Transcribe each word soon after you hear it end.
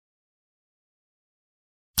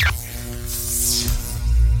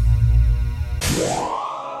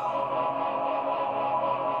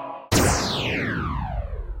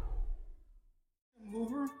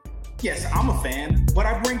Yes, I'm a fan. What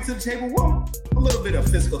I bring to the table, well, a little bit of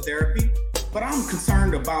physical therapy, but I'm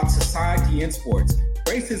concerned about society in sports,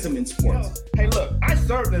 racism in sports. Hey, look, I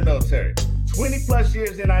served in the military. 20 plus years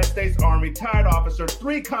in the United States Army, retired officer,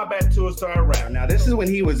 3 combat two-star round. Now, this is when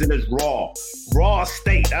he was in his raw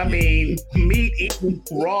state. I mean, meat eating,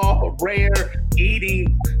 raw, rare,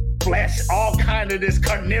 eating flesh, all kind of this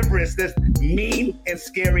carnivorous, this mean and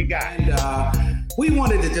scary guy. And we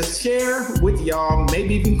wanted to just share with y'all,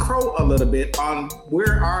 maybe even crow a little bit on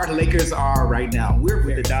where our Lakers are right now. We're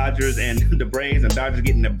with the Dodgers and the Braves, and Dodgers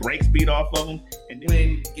getting the brakes beat off of them. And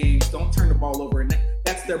win games, don't turn the ball over. And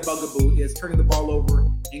that's their bugaboo, is turning the ball over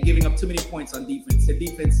and giving up too many points on defense. The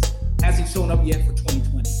defense hasn't shown up yet for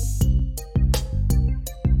 2020.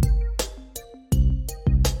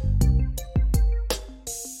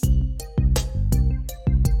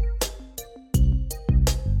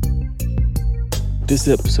 This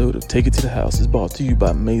episode of Take It to the House is brought to you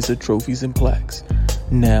by Mesa Trophies and Plaques.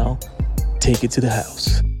 Now, take it to the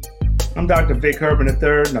house. I'm Dr. Vic Herman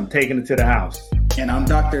III, and I'm taking it to the house. And I'm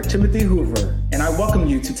Dr. Timothy Hoover, and I welcome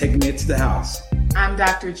you to Taking It to the House. I'm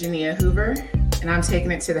Dr. Jania Hoover, and I'm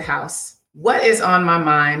taking it to the house. What is on my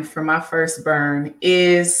mind for my first burn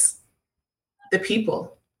is the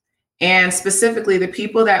people, and specifically the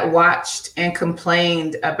people that watched and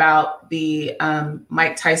complained about the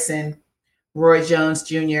Mike Tyson Roy Jones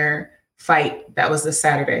Jr. fight that was this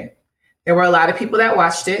Saturday. There were a lot of people that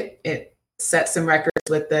watched it. It set some records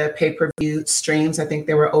with the pay-per-view streams. I think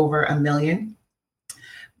there were over 1 million.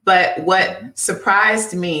 But what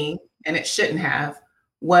surprised me, and it shouldn't have,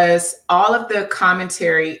 was all of the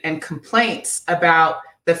commentary and complaints about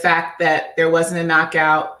the fact that there wasn't a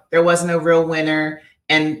knockout, there wasn't a real winner,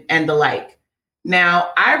 and the like.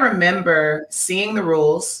 Now, I remember seeing the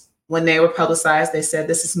rules when they were publicized. They said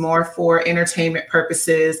this is more for entertainment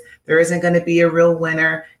purposes. There isn't going to be a real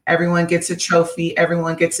winner. Everyone gets a trophy.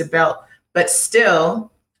 Everyone gets a belt. But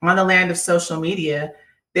still, on the land of social media,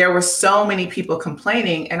 there were so many people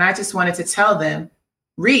complaining. And I just wanted to tell them,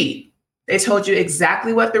 read. They told you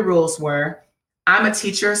exactly what the rules were. I'm a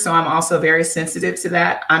teacher, so I'm also very sensitive to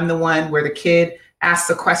that. I'm the one where the kid asks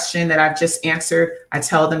a question that I've just answered. I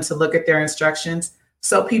tell them to look at their instructions.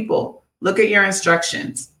 So people, look at your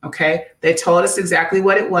instructions, okay? They told us exactly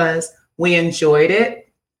what it was. We enjoyed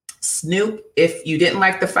it. Snoop, if you didn't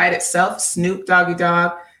like the fight itself, Snoop Doggy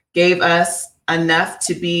Dogg gave us enough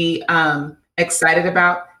to be excited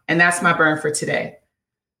about. And that's my burn for today.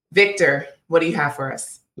 Victor, what do you have for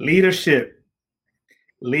us? Leadership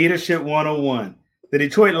 101. The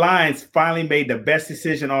Detroit Lions finally made the best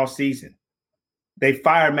decision all season. They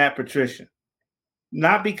fired Matt Patricia.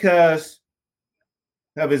 Not because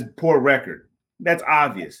of his poor record. That's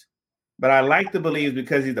obvious. But I like to believe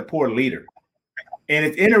because he's a poor leader. And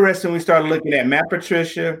it's interesting when we started looking at Matt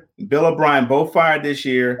Patricia, Bill O'Brien, both fired this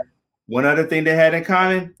year. One other thing they had in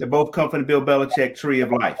common, they both come from the Bill Belichick tree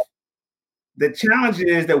of life. The challenge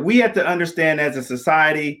is that we have to understand as a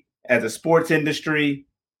society, as a sports industry,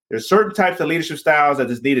 there's certain types of leadership styles that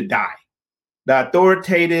just need to die. The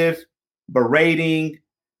authoritative, berating,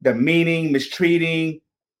 demeaning, mistreating,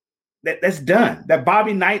 that's done. That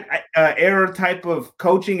Bobby Knight era type of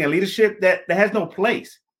coaching and leadership, that has no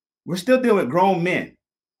place. We're still dealing with grown men.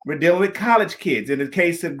 We're dealing with college kids. In the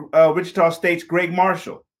case of Wichita State's Greg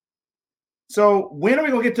Marshall. So when are we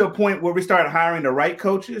going to get to a point where we start hiring the right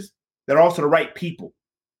coaches that are also the right people,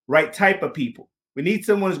 right type of people? We need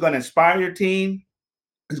someone who's going to inspire your team,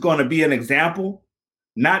 who's going to be an example,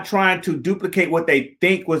 not trying to duplicate what they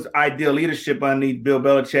think was ideal leadership underneath Bill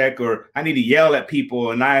Belichick, or I need to yell at people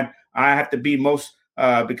and I have to be most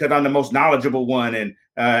because I'm the most knowledgeable one,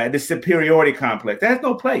 and this superiority complex. That has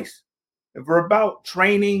no place. If we're about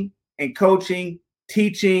training and coaching,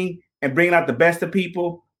 teaching, and bringing out the best of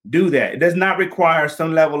people, do that. It does not require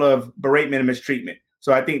some level of beratement and mistreatment.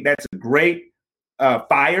 So I think that's a great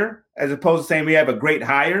fire, as opposed to saying we have a great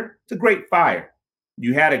hire. It's a great fire.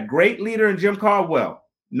 You had a great leader in Jim Caldwell,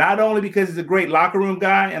 not only because he's a great locker room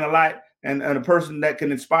guy and a person that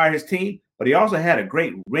can inspire his team, but he also had a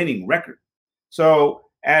great winning record. So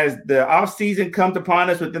as the offseason comes upon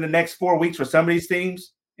us within the next 4 weeks for some of these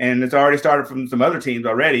teams, and it's already started from some other teams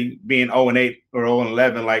already, being 0-8 or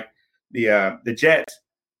 0-11 like the Jets,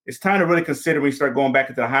 it's time to really consider when we start going back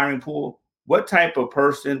into the hiring pool, what type of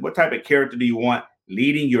person, what type of character do you want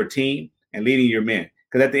leading your team and leading your men?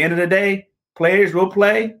 Because at the end of the day, players will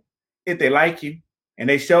play if they like you, and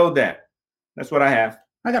they showed that. That's what I have.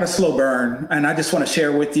 I got a slow burn, and I just want to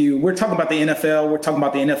share with you. We're talking about the NFL. We're talking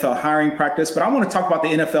about the NFL hiring practice, but I want to talk about the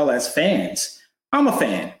NFL as fans. I'm a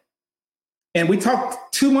fan. And we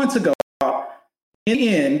talked 2 months ago about, in the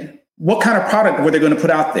end, what kind of product were they going to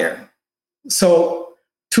put out there? So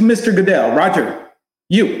to Mr. Goodell, Roger,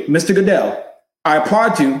 you, Mr. Goodell, I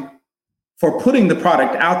applaud you for putting the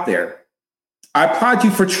product out there. I applaud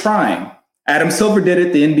you for trying. Adam Silver did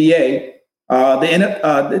it, the NBA,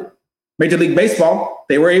 the Major League Baseball,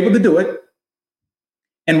 they were able to do it.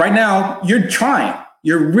 And right now, you're trying.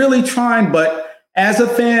 You're really trying. But as a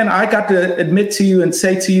fan, I got to admit to you and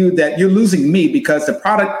say to you that you're losing me because the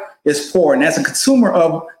product is poor. And as a consumer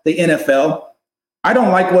of the NFL, I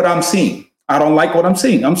don't like what I'm seeing. I don't like what I'm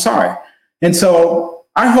seeing. I'm sorry. And so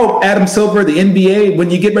I hope Adam Silver, the NBA,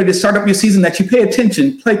 when you get ready to start up your season, that you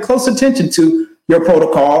pay close attention to your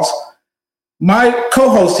protocols. My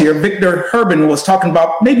co-host here, Victor Herbin, was talking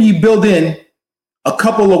about maybe you build in a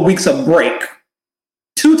couple of weeks of break.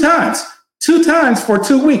 Two times for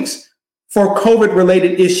 2 weeks for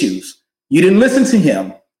COVID-related issues. You didn't listen to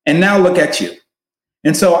him, and now look at you.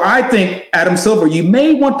 And so I think, Adam Silver, you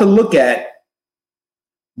may want to look at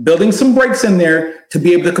building some breaks in there to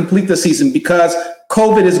be able to complete the season because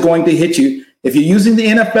COVID is going to hit you. If you're using the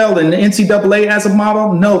NFL and the NCAA as a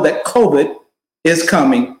model, know that COVID is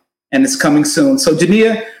coming. And it's coming soon. So,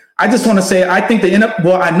 Jania, I just want to say, I think I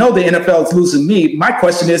know the NFL is losing me. My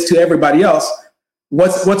question is to everybody else,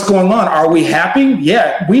 what's going on? Are we happy?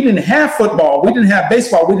 Yeah, we didn't have football. We didn't have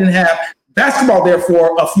baseball. We didn't have basketball there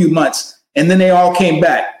for a few months. And then they all came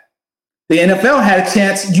back. The NFL had a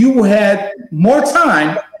chance. You had more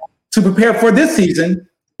time to prepare for this season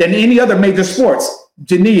than any other major sports.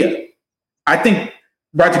 Jania, I think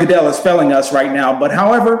Roger Goodell is failing us right now. But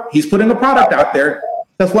however, he's putting a product out there.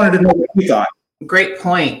 Just wanted to know what you thought. Great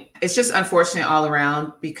point. It's just unfortunate all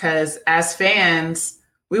around because as fans,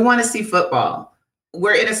 we want to see football.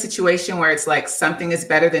 We're in a situation where it's like something is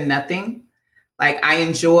better than nothing. Like I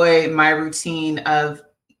enjoy my routine of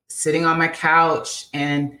sitting on my couch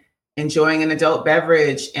and enjoying an adult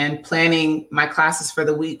beverage and planning my classes for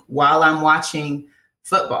the week while I'm watching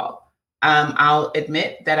football. I'll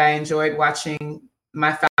admit that I enjoyed watching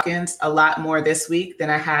my Falcons a lot more this week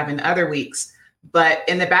than I have in other weeks. But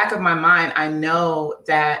in the back of my mind, I know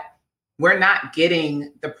that we're not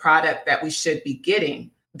getting the product that we should be getting.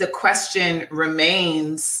 The question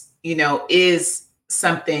remains, is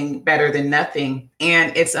something better than nothing?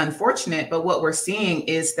 And it's unfortunate, but what we're seeing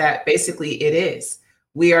is that basically it is.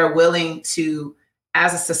 We are willing to,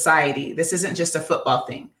 as a society, this isn't just a football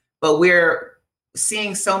thing, but we're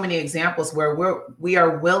seeing so many examples where we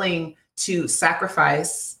are willing to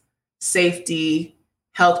sacrifice safety,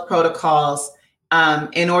 health protocols,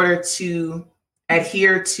 in order to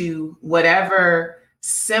adhere to whatever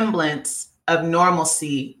semblance of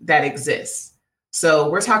normalcy that exists. So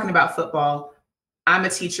we're talking about football. I'm a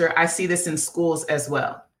teacher. I see this in schools as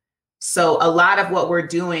well. So a lot of what we're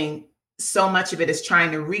doing, so much of it is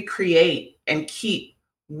trying to recreate and keep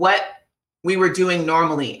what we were doing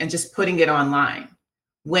normally and just putting it online.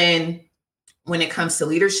 When it comes to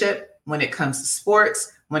leadership, when it comes to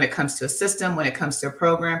sports, when it comes to a system, when it comes to a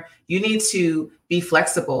program, you need to be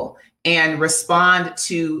flexible and respond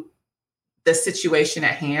to the situation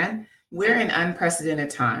at hand. We're in unprecedented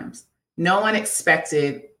times. No one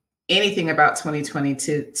expected anything about 2020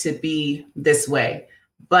 to be this way,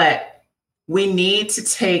 but we need to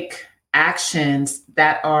take actions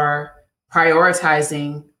that are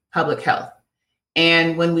prioritizing public health.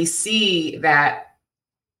 And when we see that,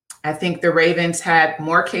 I think the Ravens had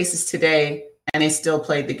more cases today and they still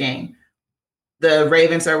played the game. The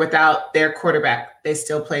Ravens are without their quarterback. They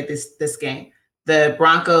still played this game. The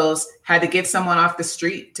Broncos had to get someone off the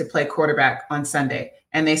street to play quarterback on Sunday,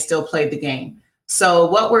 and they still played the game. So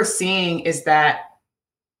what we're seeing is that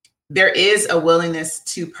there is a willingness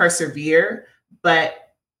to persevere,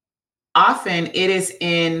 but often it is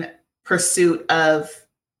in pursuit of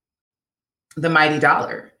the mighty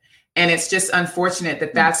dollar. And it's just unfortunate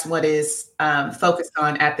that that's what is focused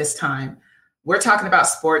on at this time. We're talking about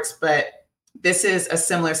sports, but this is a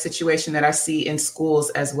similar situation that I see in schools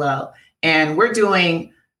as well. And we're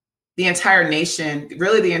doing the entire nation,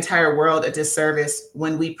 really the entire world, a disservice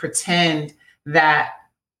when we pretend that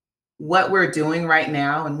what we're doing right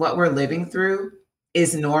now and what we're living through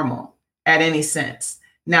is normal at any sense.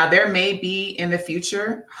 Now, there may be in the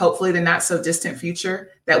future, hopefully the not so distant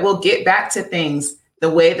future, that we'll get back to things the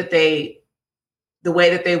way that they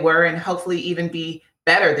were, and hopefully even be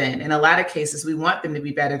better than. In a lot of cases, we want them to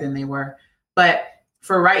be better than they were. But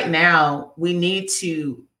for right now, we need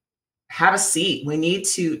to have a seat. We need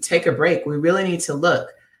to take a break. We really need to look.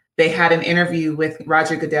 They had an interview with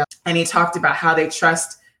Roger Goodell, and he talked about how they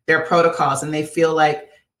trust their protocols and they feel like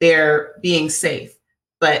they're being safe.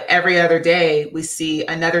 But every other day, we see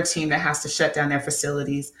another team that has to shut down their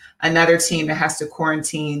facilities, another team that has to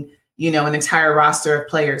quarantine, an entire roster of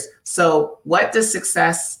players. So what does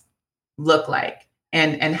success look like?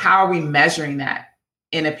 And how are we measuring that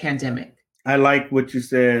in a pandemic? I like what you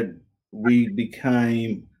said. We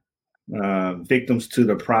became victims to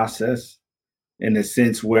the process in the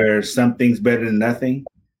sense where something's better than nothing.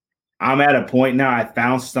 I'm at a point now, I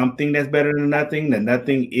found something that's better than nothing. That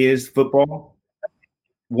nothing is football.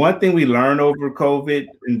 One thing we learned over COVID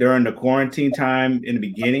and during the quarantine time in the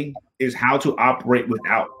beginning is how to operate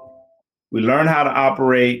without. We learned how to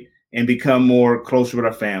operate and become more closer with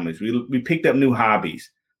our families. We picked up new hobbies.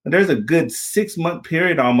 And there's a good 6-month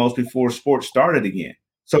period almost before sports started again.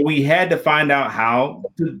 So we had to find out how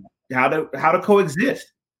to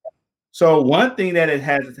coexist. So one thing that it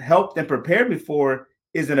has helped and prepared me for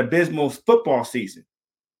is an abysmal football season.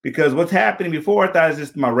 Because what's happening before, I thought it was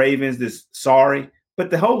just my Ravens, this sorry, but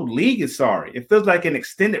the whole league is sorry. It feels like an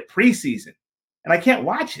extended preseason, and I can't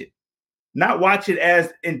watch it. Not watch it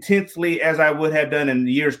as intensely as I would have done in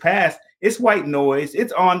the years past. It's white noise.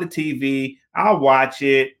 It's on the TV. I'll watch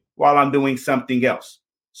it while I'm doing something else.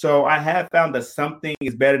 So I have found that something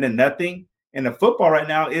is better than nothing. And the football right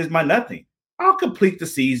now is my nothing. I'll complete the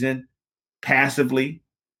season passively.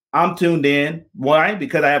 I'm tuned in. Why?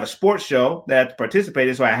 Because I have a sports show that I have to participate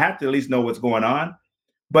in, so I have to at least know what's going on.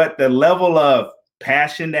 But the level of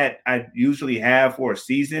passion that I usually have for a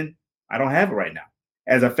season, I don't have it right now.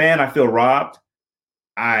 As a fan, I feel robbed.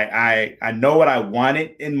 I know what I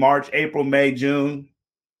wanted in March, April, May, June.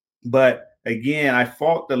 But again, I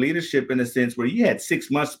fault the leadership in the sense where you had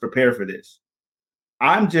 6 months to prepare for this.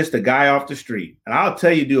 I'm just a guy off the street. And I'll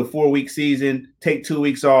tell you, do a 4-week season, take 2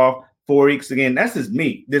 weeks off, 4 weeks again. That's just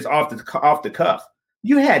me, this off the cuff.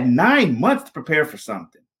 You had 9 months to prepare for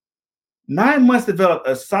something. 9 months to develop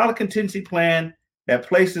a solid contingency plan that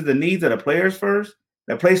places the needs of the players first,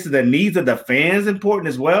 that places the needs of the fans important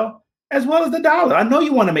as well as the dollar. I know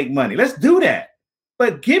you want to make money. Let's do that.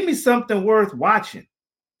 But give me something worth watching.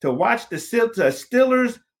 To watch the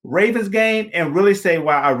Steelers Ravens game and really say,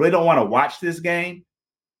 wow, I really don't want to watch this game.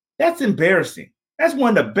 That's embarrassing. That's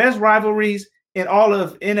one of the best rivalries in all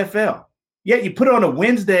of NFL. Yet you put it on a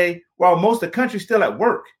Wednesday while most of the country's still at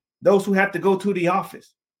work, those who have to go to the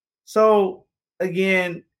office. So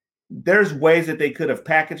again, there's ways that they could have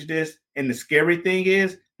packaged this. And the scary thing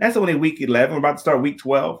is that's only week 11. We're about to start week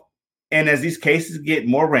 12. And as these cases get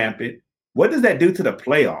more rampant, what does that do to the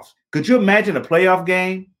playoffs? Could you imagine a playoff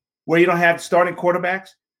game where you don't have starting quarterbacks?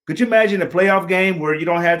 Could you imagine a playoff game where you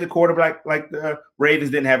don't have the quarterback, like the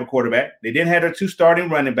Ravens didn't have a quarterback? They didn't have their 2 starting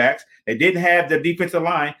running backs. They didn't have the defensive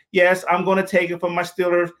line. Yes, I'm going to take it from my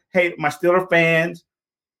Steelers, my Steeler fans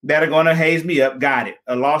that are going to haze me up. Got it.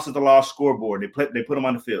 A loss is a loss scoreboard. They put them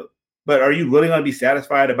on the field. But are you really going to be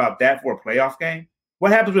satisfied about that for a playoff game?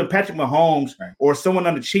 What happens when Patrick Mahomes or someone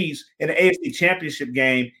on the Chiefs in the AFC Championship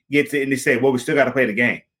game gets it and they say, well, we still got to play the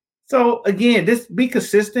game? So again, just be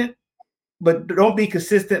consistent, but don't be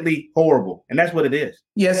consistently horrible. And that's what it is.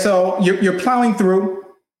 Yeah, so you're plowing through.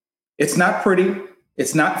 It's not pretty.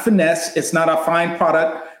 It's not finesse. It's not a fine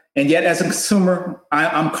product. And yet as a consumer,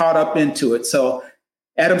 I'm caught up into it. So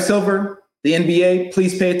Adam Silver, the NBA,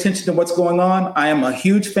 please pay attention to what's going on. I am a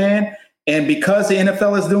huge fan. And because the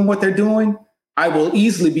NFL is doing what they're doing, I will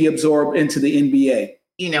easily be absorbed into the NBA.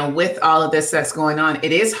 With all of this that's going on,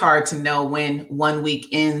 it is hard to know when 1 week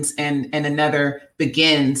ends and another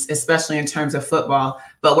begins, especially in terms of football.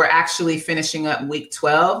 But we're actually finishing up week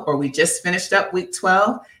 12, or we just finished up week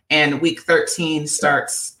 12, and week 13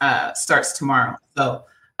 starts tomorrow. So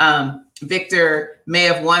Victor may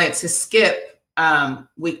have wanted to skip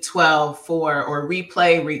week 12 or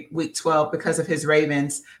replay week 12 because of his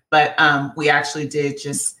Ravens, but we actually did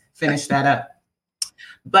just finish that up.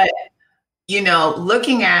 But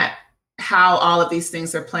looking at how all of these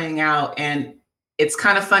things are playing out, and it's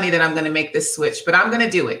kind of funny that I'm going to make this switch, but I'm going to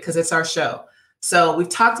do it because it's our show. So we've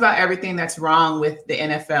talked about everything that's wrong with the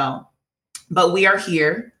NFL, but we are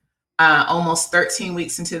here almost 13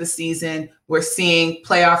 weeks into the season. We're seeing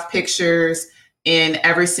playoff pictures in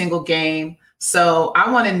every single game. So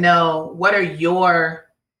I want to know, what are your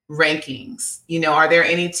rankings? Are there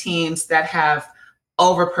any teams that have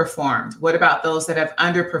overperformed? What about those that have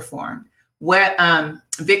underperformed?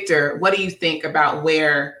 Victor, what do you think about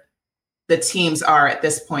where the teams are at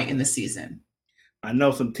this point in the season? I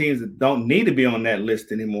know some teams that don't need to be on that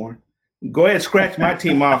list anymore. Go ahead and scratch my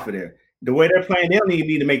team off of there. The way they're playing, they don't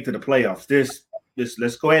need to make it to the playoffs.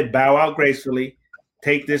 Let's go ahead, bow out gracefully.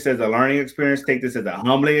 Take this as a learning experience. Take this as a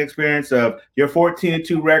humbling experience of your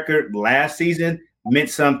 14-2 record last season meant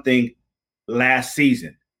something last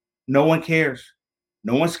season. No one cares.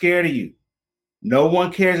 No one's scared of you. No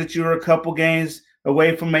one cares that you're a couple games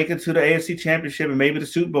away from making it to the AFC Championship and maybe the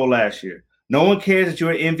Super Bowl last year. No one cares that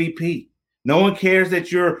you're an MVP. No one cares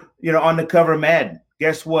that you're, on the cover of Madden.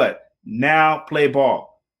 Guess what? Now play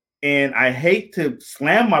ball. And I hate to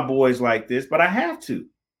slam my boys like this, but I have to,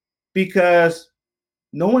 because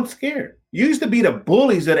no one's scared. You used to be the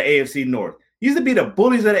bullies of the AFC North. Used to be the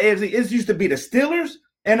bullies of the AFC. It used to be the Steelers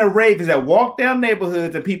and the Ravens that walk down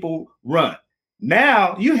neighborhoods and people run.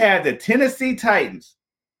 Now you have the Tennessee Titans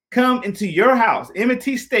come into your house,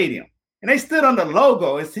 M&T Stadium, and they stood on the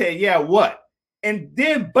logo and said, yeah, what? And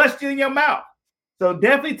then bust you in your mouth. So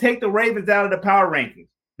definitely take the Ravens out of the power rankings.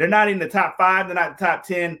 They're not in the top 5. They're not the top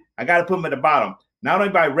 10. I got to put them at the bottom. Not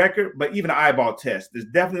only by record, but even an eyeball test. It's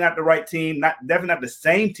definitely not the right team, definitely not the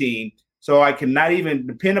same team. So I cannot even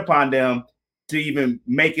depend upon them to even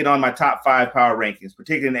make it on my top 5 power rankings,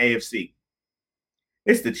 particularly in the AFC.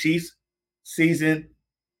 It's the Chiefs season,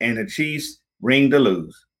 and the Chiefs ring to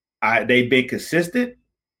lose. They've been consistent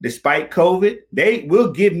despite COVID. They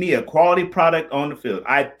will give me a quality product on the field.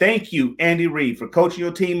 I thank you, Andy Reid, for coaching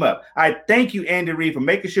your team up. I thank you, Andy Reid, for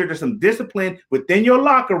making sure there's some discipline within your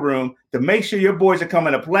locker room to make sure your boys are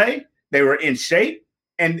coming to play. They were in shape,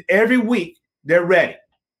 and every week they're ready.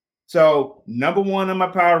 So number 1 on my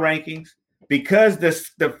power rankings, because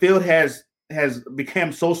the field has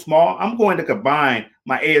become so small, I'm going to combine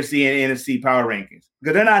my AFC and NFC power rankings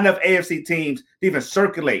because there are not enough AFC teams to even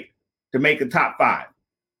circulate to make the top 5.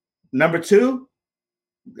 Number 2,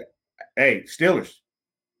 hey, Steelers.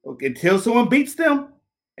 Until someone beats them,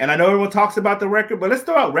 and I know everyone talks about the record, but let's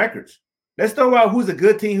throw out records. Let's throw out who's a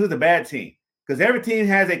good team, who's a bad team, because every team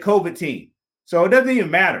has a COVID team. So it doesn't even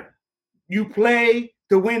matter. You play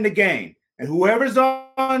to win the game, and whoever's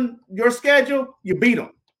on your schedule, you beat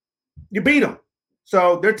them. You beat them.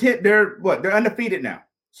 So they're undefeated now.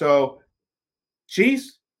 So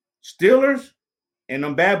Chiefs, Steelers, and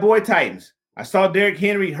them bad boy Titans. I saw Derrick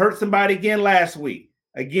Henry hurt somebody again last week.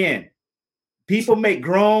 Again, people make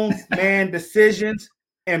grown man decisions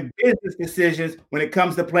and business decisions when it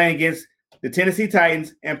comes to playing against the Tennessee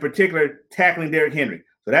Titans, and particularly tackling Derrick Henry.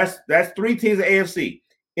 So that's 3 teams of AFC.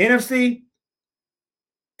 NFC,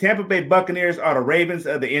 Tampa Bay Buccaneers are the Ravens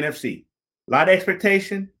of the NFC. A lot of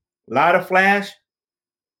expectation, a lot of flash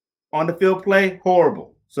on the field play,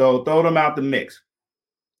 horrible. So throw them out the mix.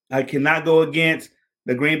 I cannot go against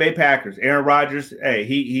the Green Bay Packers. Aaron Rodgers, hey,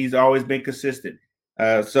 he's always been consistent.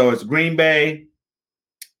 So it's Green Bay,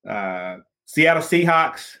 Seattle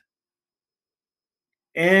Seahawks,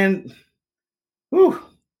 and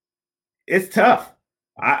it's tough.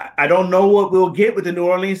 I don't know what we'll get with the New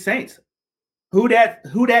Orleans Saints. Who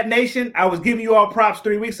that nation? I was giving you all props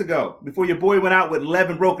 3 weeks ago before your boy went out with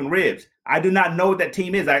 11 broken ribs. I do not know what that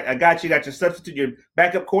team is. I got your substitute, your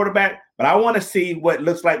backup quarterback, but I want to see what it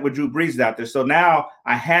looks like with Drew Brees out there. So now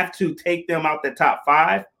I have to take them out the top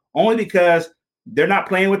 5 only because they're not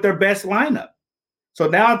playing with their best lineup. So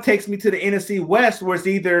now it takes me to the NFC West, where it's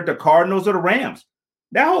either the Cardinals or the Rams.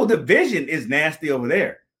 That whole division is nasty over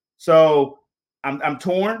there. So I'm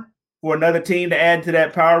torn for another team to add to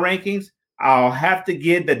that power rankings. I'll have to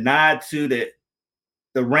give the nod to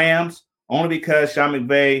the Rams only because Sean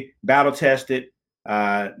McVay battle tested.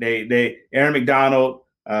 Aaron McDonald,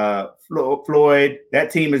 Floyd, that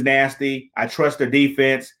team is nasty. I trust their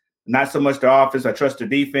defense, not so much their offense. I trust their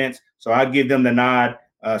defense. So I'll give them the nod,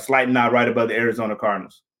 slight nod right above the Arizona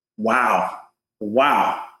Cardinals. Wow.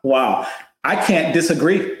 I can't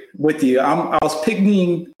disagree with you. I was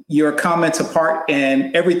picking your comments apart,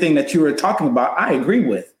 and everything that you were talking about, I agree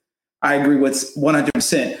with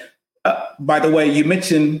 100%. By the way, you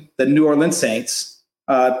mentioned the New Orleans Saints.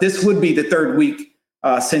 This would be the 3rd week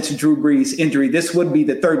since Drew Brees' injury. This would be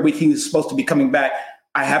the 3rd week he was supposed to be coming back.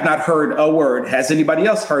 I have not heard a word. Has anybody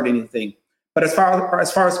else heard anything? But as far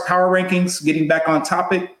as power rankings, getting back on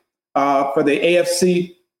topic for the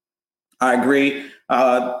AFC, I agree.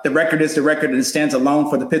 The record is the record, and it stands alone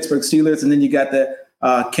for the Pittsburgh Steelers. And then you got the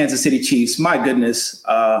Kansas City Chiefs. My goodness.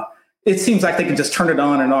 It seems like they can just turn it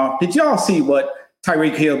on and off. Did y'all see what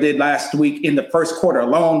Tyreek Hill did last week in the first quarter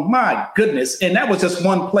alone? My goodness. And that was just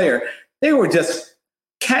one player. They were just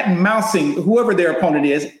cat and mousing whoever their opponent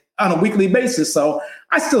is on a weekly basis. So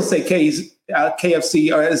I still say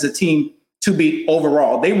KFC as a team to beat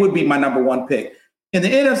overall. They would be my number 1 pick. In the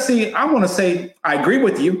NFC, I want to say I agree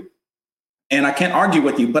with you, and I can't argue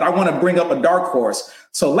with you, but I want to bring up a dark horse.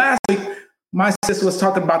 So last week, my sister was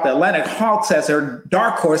talking about the Atlantic Hawks as her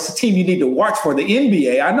dark horse, the team you need to watch for, the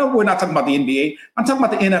NBA. I know we're not talking about the NBA. I'm talking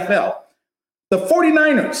about the NFL. The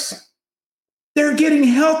 49ers, they're getting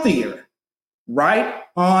healthier right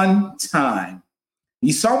on time.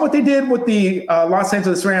 You saw what they did with the Los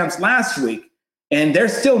Angeles Rams last week, and they're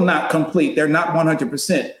still not complete. They're not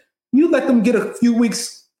 100%. You let them get a few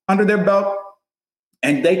weeks under their belt,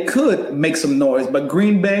 and they could make some noise. But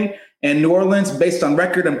Green Bay and New Orleans, based on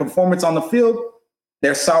record and performance on the field,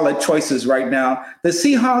 they're solid choices right now. The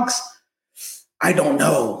Seahawks, I don't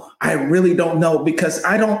know. I really don't know, because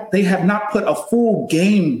they have not put a full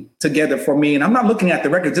game together for me. And I'm not looking at the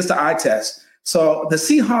record, just the eye test. So the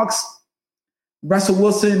Seahawks, Russell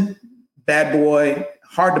Wilson, bad boy,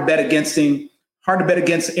 hard to bet against him, hard to bet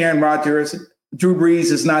against Aaron Rodgers. Drew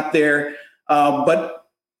Brees is not there. But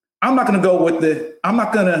I'm not going to go with I'm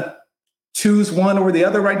not going to choose one over the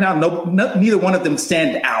other right now. Neither one of them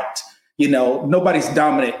stand out. Nobody's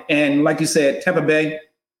dominant. And like you said, Tampa Bay,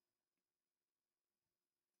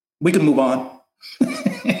 we can move on.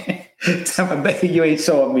 Tampa Bay, you ain't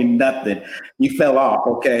showing me nothing. You fell off,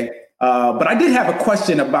 okay? But I did have a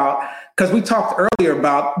question because we talked earlier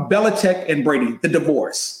about Belichick and Brady, the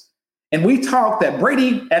divorce. And we talked that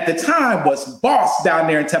Brady at the time was boss down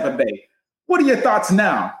there in Tampa Bay. What are your thoughts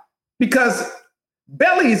now? Because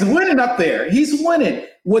Belly's winning up there. He's winning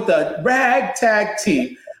with a ragtag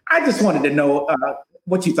team. I just wanted to know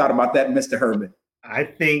what you thought about that, Mr. Herman. I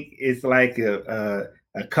think it's like a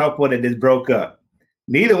couple that just broke up.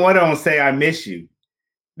 Neither one of them say, I miss you.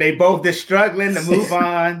 They both just struggling to move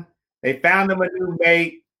on. They found them a new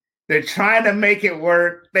mate. They're trying to make it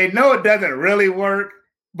work. They know it doesn't really work,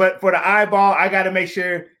 but for the eyeball, I got to make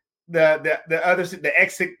sure the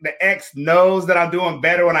ex knows that I'm doing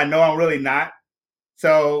better when I know I'm really not.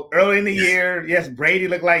 So early in the year, yes, Brady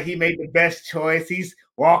looked like he made the best choice. He's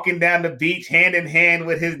walking down the beach hand in hand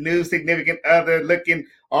with his new significant other, looking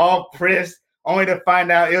all pressed, only to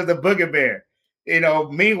find out it was a booger bear.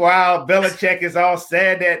 Meanwhile, Belichick is all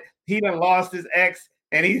sad that he done lost his ex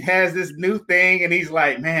and he has this new thing, and he's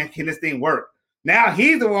like, man, can this thing work? Now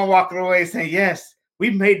he's the one walking away saying, yes, we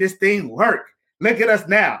made this thing work. Look at us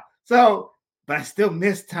now. So, but I still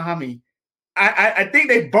miss Tommy. I think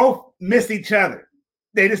they both miss each other.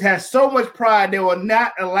 They just have so much pride, they will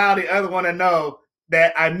not allow the other one to know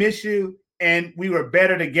that I miss you and we were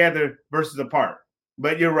better together versus apart.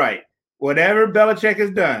 But you're right. Whatever Belichick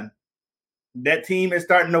has done, that team is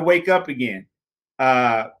starting to wake up again.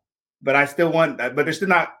 But I still want, but they're still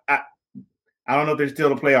not, I don't know if they're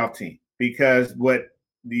still a playoff team, because what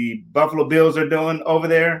the Buffalo Bills are doing over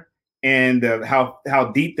there and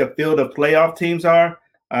how deep the field of playoff teams are,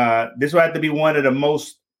 this will have to be one of the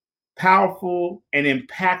most powerful and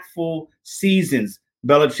impactful seasons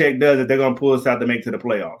Belichick does if they're going to pull us out to make to the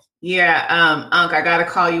playoffs. Yeah, Unc, I got to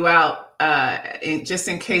call you out just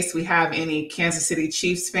in case we have any Kansas City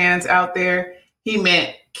Chiefs fans out there. He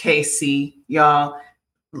meant KC, y'all.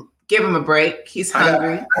 Give him a break. He's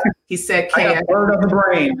hungry. He said K. I got bird on the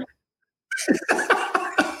brain.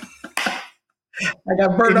 I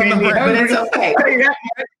got bird on the brain. But it's okay.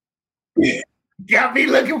 Got me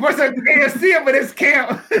looking for some KFC up in this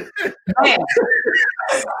camp.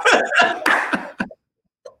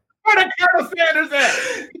 Where the Colonel Sanders at?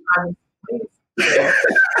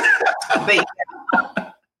 But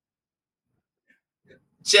yeah,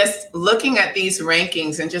 just looking at these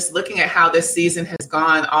rankings and just looking at how this season has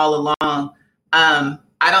gone all along, I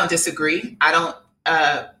don't disagree. I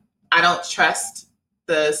don't trust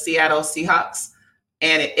the Seattle Seahawks,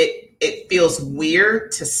 and it feels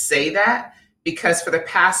weird to say that, because for the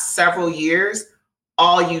past several years,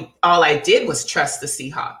 all I did was trust the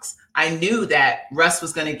Seahawks. I knew that Russ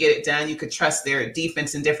was going to get it done. You could trust their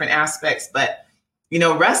defense in different aspects, but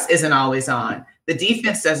Russ isn't always on. The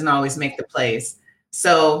defense doesn't always make the plays.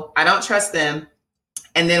 So I don't trust them.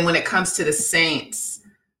 And then when it comes to the Saints,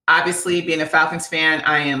 obviously being a Falcons fan,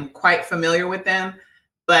 I am quite familiar with them,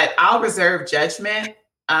 but I'll reserve judgment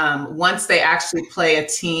once they actually play a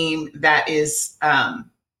team that is,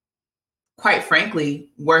 quite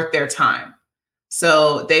frankly, worth their time.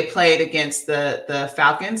 So they played against the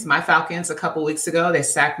Falcons, my Falcons, a couple weeks ago. They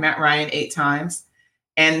sacked Matt Ryan 8 times.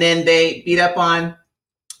 And then they beat up on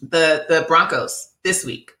the Broncos this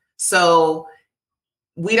week. So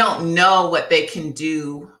we don't know what they can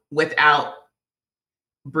do without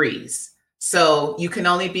Breeze. So you can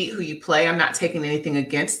only beat who you play. I'm not taking anything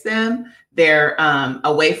against them. They're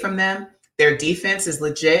away from them. Their defense is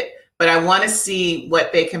legit. But I want to see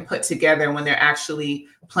what they can put together when they're actually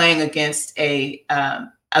playing against a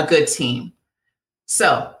good team.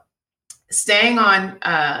 So staying on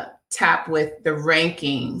tap with the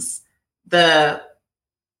rankings, the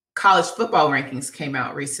college football rankings came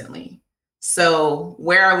out recently. So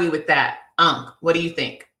where are we with that? What do you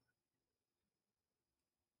think?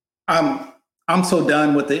 I'm so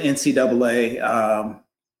done with the NCAA.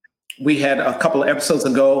 We had a couple of episodes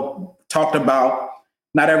ago talked about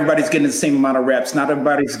Not everybody's getting the same amount of reps. Not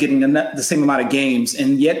everybody's getting the same amount of games.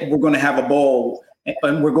 And yet we're going to have a bowl,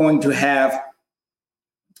 and we're going to have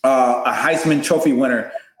a Heisman Trophy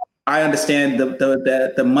winner. I understand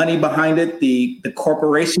the money behind it, the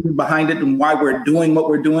corporation behind it, and why we're doing what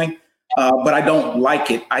we're doing. But I don't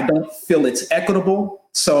like it. I don't feel it's equitable.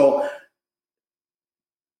 So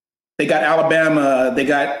they got Alabama, they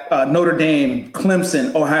got Notre Dame,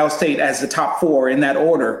 Clemson, Ohio State as the top 4 in that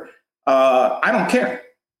order. I don't care.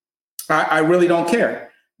 I really don't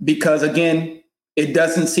care, because, again, it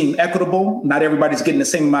doesn't seem equitable. Not everybody's getting the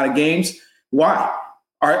same amount of games. Why?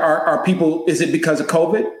 Are people, is it because of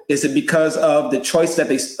COVID? Is it because of the choice that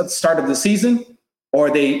they started the season?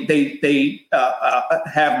 Or they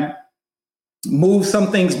have moved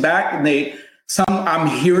some things back, and I'm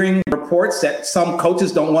hearing reports that some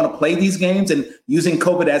coaches don't want to play these games and using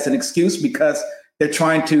COVID as an excuse because they're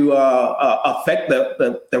trying to affect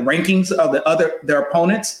the rankings of their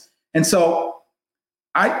opponents. And so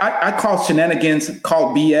I call shenanigans,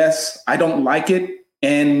 call BS. I don't like it.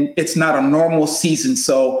 And it's not a normal season.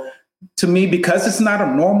 So to me, because it's not a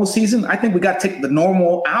normal season, I think we got to take the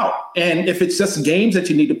normal out. And if it's just games that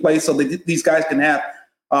you need to play so that these guys can have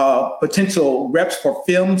potential reps for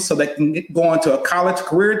film so they can go on to a college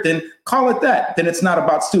career, then call it that. Then it's not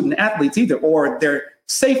about student athletes either, or their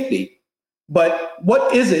safety. But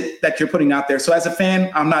what is it that you're putting out there? So as a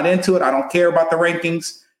fan, I'm not into it. I don't care about the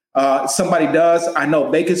rankings. Somebody does. I know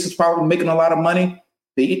Vegas is probably making a lot of money.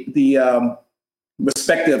 The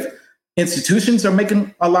respective institutions are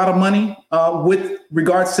making a lot of money with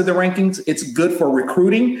regards to the rankings. It's good for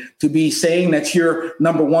recruiting to be saying that you're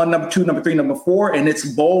number 1, number 2, number 3, number 4, and it's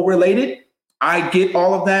bowl related. I get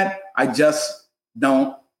all of that. I just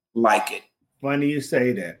don't like it. Funny you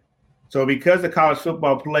say that. So because the college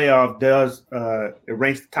football playoff does it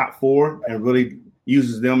ranks the top 4 and really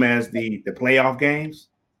uses them as the playoff games,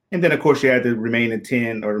 and then of course you have the remaining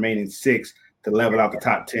 10 or remaining 6 to level out the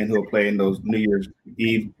top 10 who will play in those New Year's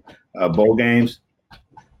Eve bowl games.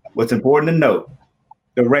 What's important to note,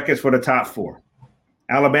 the records for the top 4.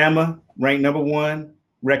 Alabama ranked number 1,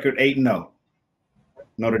 record 8-0.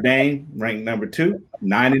 Notre Dame ranked number 2,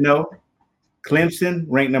 9-0. Clemson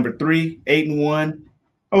ranked number 3, 8-1.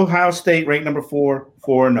 Ohio State ranked number 4,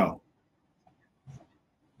 4-0.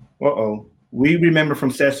 We remember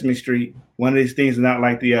from Sesame Street, one of these things is not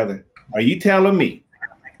like the other. Are you telling me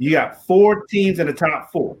you got 4 teams in the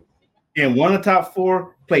top 4, and one of the top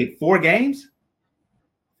 4 played 4 games?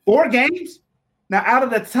 4 games? Now, out of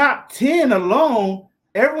the top 10 alone,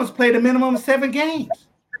 everyone's played a minimum of 7 games.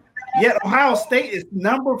 Yet Ohio State is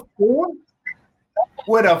number 4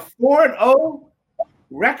 with a 4-0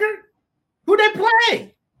 record. Who they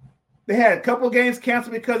play? They had a couple of games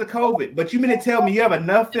canceled because of COVID. But you mean to tell me you have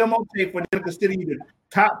enough film on tape for them to consider you the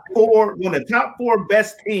top 4, one of the top 4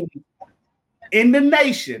 best teams in the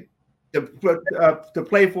nation to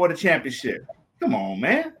play for the championship? Come on,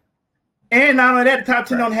 man. And not only that, the top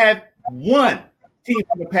 10 don't have one team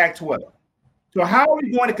from the Pac-12. So how are we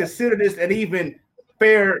going to consider this an even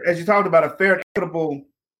fair, as you talked about, a fair and equitable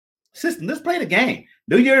system? Let's play the game.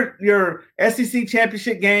 Do your SEC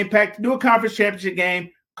championship game, do a conference championship game,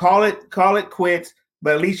 call it quits,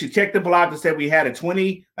 but at least you check the block and say we had a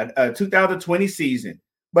 2020 season.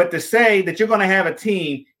 But to say that you're going to have a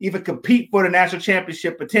team even compete for the national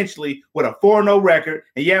championship potentially with a 4-0 record,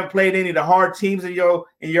 and you haven't played any of the hard teams in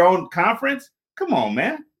your own conference, come on,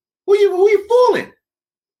 man. Who you fooling?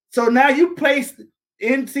 So now you place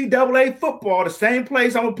NCAA football the same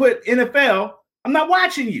place I'm gonna put NFL. I'm not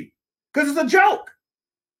watching you because it's a joke.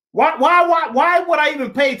 Why would I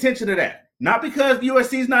even pay attention to that? Not because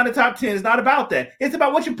USC is not in the top 10. It's not about that. It's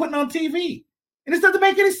about what you're putting on TV. And this doesn't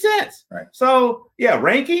make any sense. Right. So, yeah,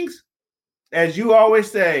 rankings, as you always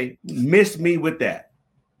say, miss me with that.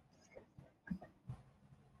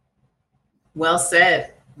 Well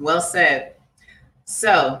said. Well said.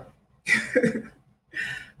 So,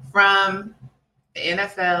 from the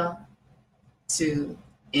NFL to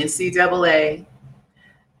NCAA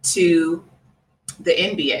to the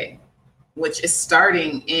NBA, which is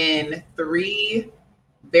starting in 3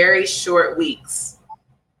 very short weeks.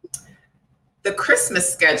 The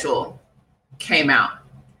Christmas schedule came out,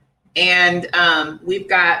 and we've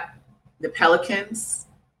got the Pelicans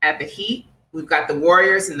at the Heat. We've got the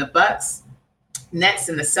Warriors and the Bucks, Nets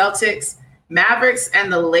and the Celtics, Mavericks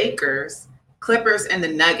and the Lakers, Clippers and the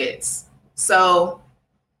Nuggets. So,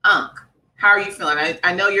 Unc, how are you feeling?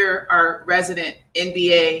 I know you're our resident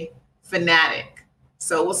NBA fanatic,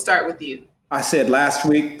 so we'll start with you. I said last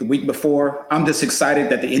week, the week before, I'm just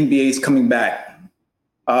excited that the NBA is coming back.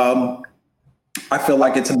 I feel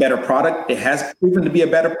like it's a better product. It has proven to be a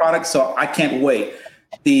better product, so I can't wait.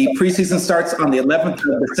 The preseason starts on the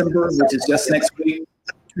 11th of December, which is just next week.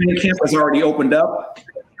 Training camp has already opened up.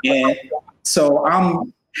 And so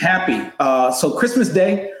I'm happy. So Christmas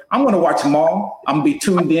Day, I'm going to watch them all. I'm going to be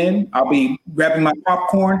tuned in. I'll be grabbing my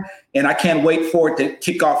popcorn, and I can't wait for it to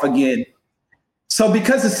kick off again. So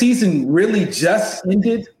because the season really just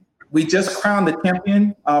ended, we just crowned the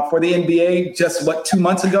champion for the NBA just, 2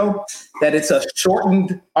 months ago, that it's a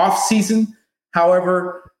shortened off season.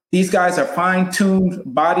 However, these guys are fine-tuned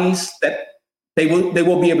bodies that they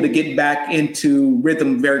will be able to get back into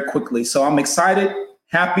rhythm very quickly. So I'm excited,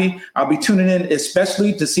 happy. I'll be tuning in,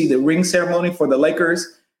 especially to see the ring ceremony for the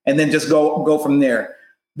Lakers, and then just go from there.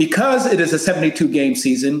 Because it is a 72-game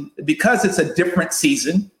season, because it's a different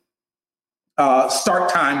season, start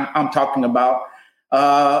time I'm talking about,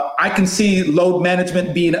 I can see load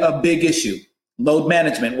management being a big issue. Load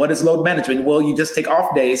management. What is load management? Well, you just take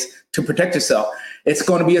off days to protect yourself. It's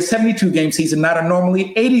going to be a 72-game season, not a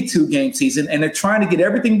normally 82-game season. And they're trying to get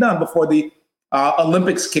everything done before the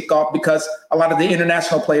Olympics kick off, because a lot of the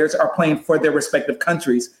international players are playing for their respective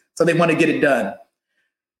countries. So they want to get it done.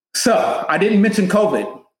 So I didn't mention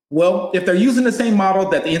COVID. Well, if they're using the same model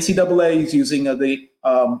that the NCAA is using, or the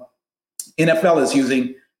NFL is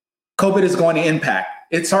using, COVID is going to impact.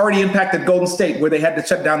 It's already impacted Golden State, where they had to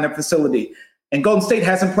shut down their facility. And Golden State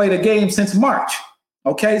hasn't played a game since March.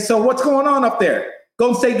 Okay, so what's going on up there?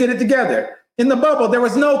 Golden State, get it together. In the bubble, there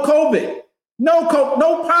was no COVID, no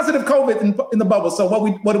positive COVID in the bubble. So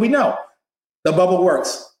what do we know? The bubble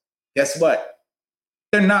works. Guess what?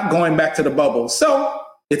 They're not going back to the bubble. So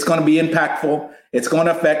it's going to be impactful. It's going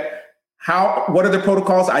to affect what are the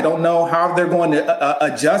protocols? I don't know how they're going to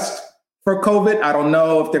adjust for COVID. I don't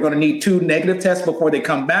know if they're going to need 2 negative tests before they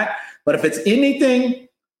come back. But if it's anything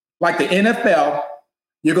like the NFL,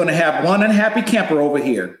 you're going to have one unhappy camper over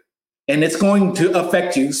here, and it's going to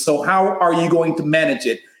affect you. So how are you going to manage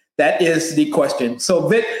it? That is the question. So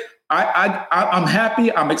Vic, I'm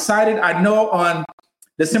happy. I'm excited. I know on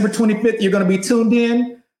December 25th, you're going to be tuned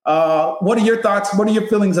in. What are your thoughts? What are your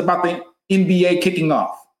feelings about the NBA kicking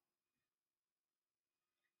off?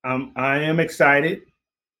 I am excited.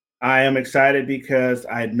 I am excited because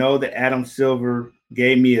I know that Adam Silver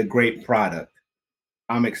gave me a great product.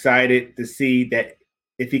 I'm excited to see that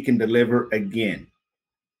if he can deliver again,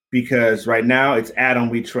 because right now it's Adam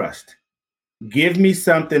we trust. Give me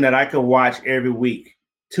something that I could watch every week,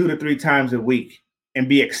 2 to 3 times a week, and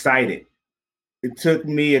be excited. It took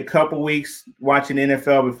me a couple weeks watching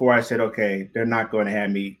NFL before I said, okay, they're not going to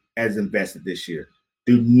have me as invested this year.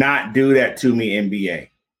 Do not do that to me, NBA.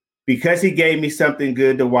 Because he gave me something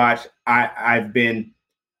good to watch, I'm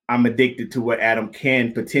addicted to what Adam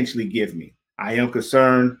can potentially give me. I am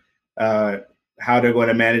concerned how they're going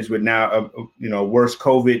to manage with now a worse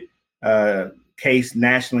COVID case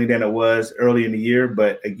nationally than it was early in the year.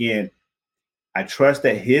 But again, I trust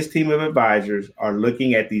that his team of advisors are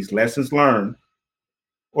looking at these lessons learned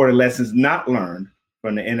or the lessons not learned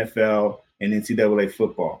from the NFL and NCAA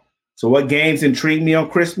football. So what games intrigue me on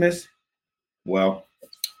Christmas? Well,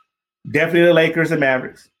 definitely the Lakers and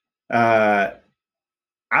Mavericks.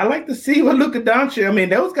 I like to see what Luka Doncic. I mean,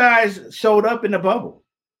 those guys showed up in the bubble.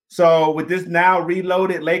 So with this now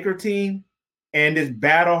reloaded Laker team and this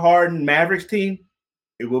battle-hardened Mavericks team,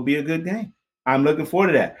 it will be a good game. I'm looking forward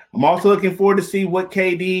to that. I'm also looking forward to see what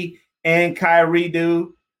KD and Kyrie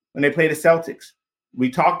do when they play the Celtics. We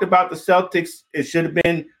talked about the Celtics. It should have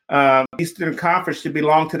been Eastern Conference should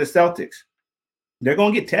belong to the Celtics. They're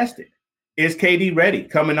going to get tested. Is KD ready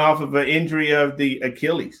coming off of an injury of the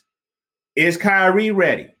Achilles? Is Kyrie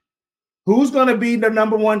ready? Who's going to be the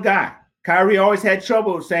number one guy? Kyrie always had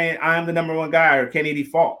trouble saying, I'm the number one guy, or can he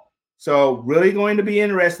default? So really going to be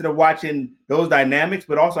interested in watching those dynamics,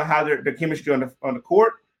 but also how their chemistry on the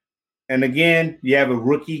court. And again, you have a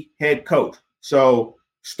rookie head coach. So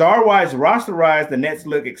star-wise, roster-wise, the Nets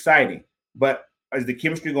look exciting. But is the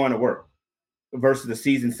chemistry going to work versus the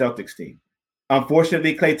seasoned Celtics team?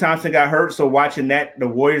 Unfortunately, Klay Thompson got hurt. So watching that, the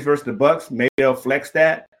Warriors versus the Bucks, maybe they'll flex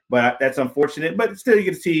that. But that's unfortunate. But still, you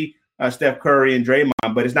can see Steph Curry and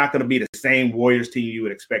Draymond, but it's not going to be the same Warriors team you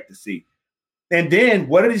would expect to see. And then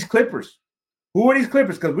what are these Clippers? Who are these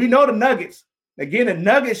Clippers? Because we know the Nuggets. Again, the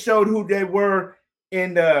Nuggets showed who they were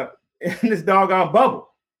in this doggone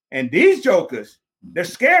bubble. And these jokers, they're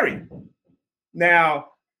scary. Now,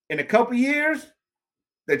 in a couple years,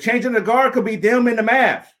 the change of the guard could be them and the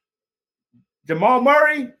Mavs. Jamal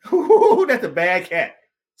Murray, that's a bad cat.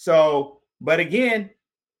 So, but again,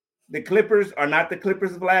 the Clippers are not the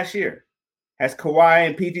Clippers of last year. Has Kawhi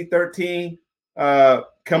and PG-13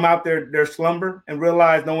 come out their slumber and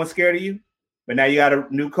realize no one's scared of you? But now you got a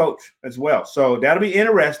new coach as well. So that'll be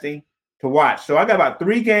interesting to watch. So I got about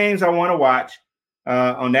 3 games I want to watch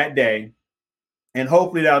on that day. And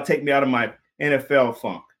hopefully that'll take me out of my NFL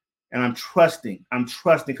funk. And I'm trusting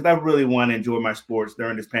because I really want to enjoy my sports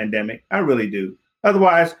during this pandemic. I really do.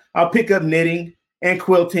 Otherwise, I'll pick up knitting and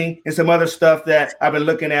quilting and some other stuff that I've been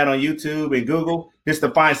looking at on YouTube and Google just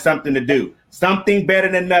to find something to do. Something better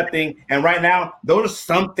than nothing. And right now, those are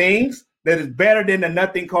some things that is better than the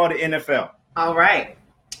nothing called the NFL. All right.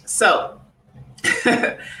 So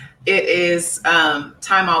it is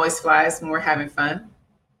time always flies when we're having fun.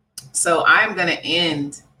 So I'm going to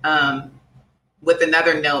end with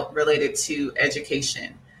another note related to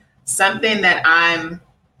education. Something that I'm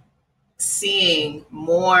seeing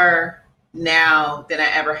more now than I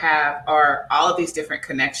ever have are all of these different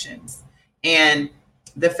connections. And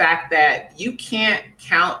the fact that you can't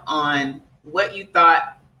count on what you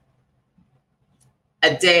thought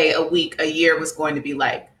a day, a week, a year was going to be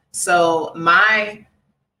like. So my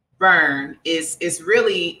burn is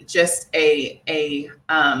really just a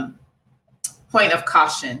point of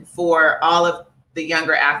caution for all of the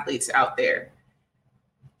younger athletes out there.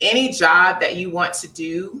 Any job that you want to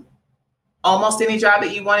do, almost any job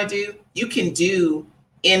that you want to do, you can do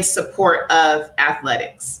in support of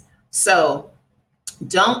athletics. So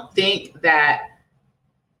don't think that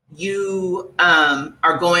you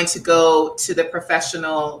are going to go to the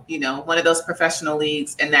professional, one of those professional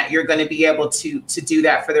leagues, and that you're going to be able to do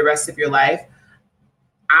that for the rest of your life.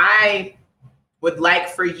 I would like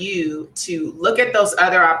for you to look at those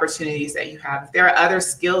other opportunities that you have. If there are other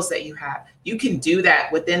skills that you have, you can do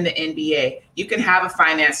that within the NBA. You can have a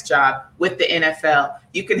finance job with the NFL.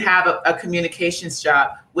 You can have a communications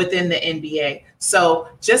job within the NBA. So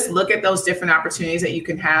just look at those different opportunities that you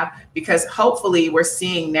can have, because hopefully we're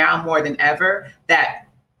seeing now more than ever that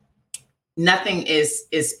nothing is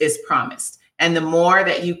promised. And the more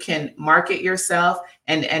that you can market yourself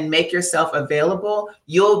and make yourself available,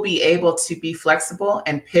 you'll be able to be flexible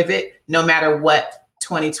and pivot no matter what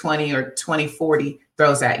 2020 or 2040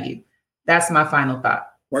 throws at you. That's my final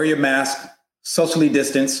thought. Wear your mask, socially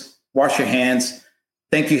distance, wash your hands.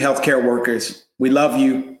 Thank you, healthcare workers. We love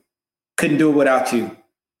you. Couldn't do it without you.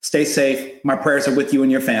 Stay safe. My prayers are with you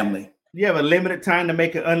and your family. You have a limited time to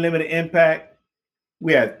make an unlimited impact.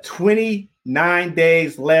 We have 29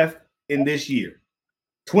 days left in this year.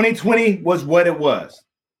 2020 was what it was.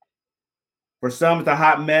 For some, it's a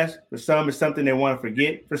hot mess. For some, it's something they want to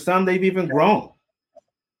forget. For some, they've even grown.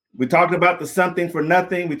 We talked about the something for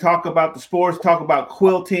nothing. We talk about the sports, talk about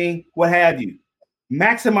quilting, what have you.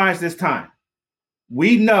 Maximize this time.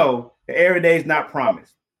 We know that every day is not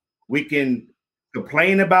promised. We can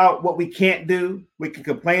complain about what we can't do. We can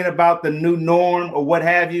complain about the new norm or what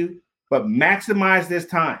have you, but maximize this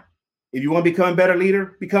time. If you want to become a better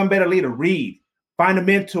leader, become a better leader. Read, find a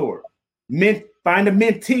mentor, find a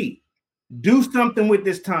mentee. Do something with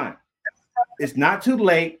this time. It's not too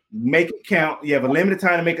late. Make it count. You have a limited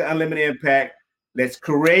time to make an unlimited impact. Let's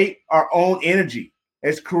create our own energy.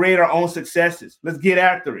 Let's create our own successes. Let's get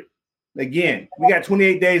after it. Again, we got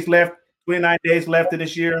 28 days left, 29 days left in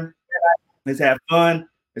this year. Let's have fun.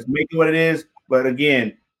 Let's make it what it is. But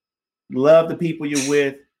again, love the people you're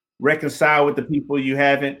with, reconcile with the people you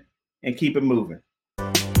haven't, and keep it moving.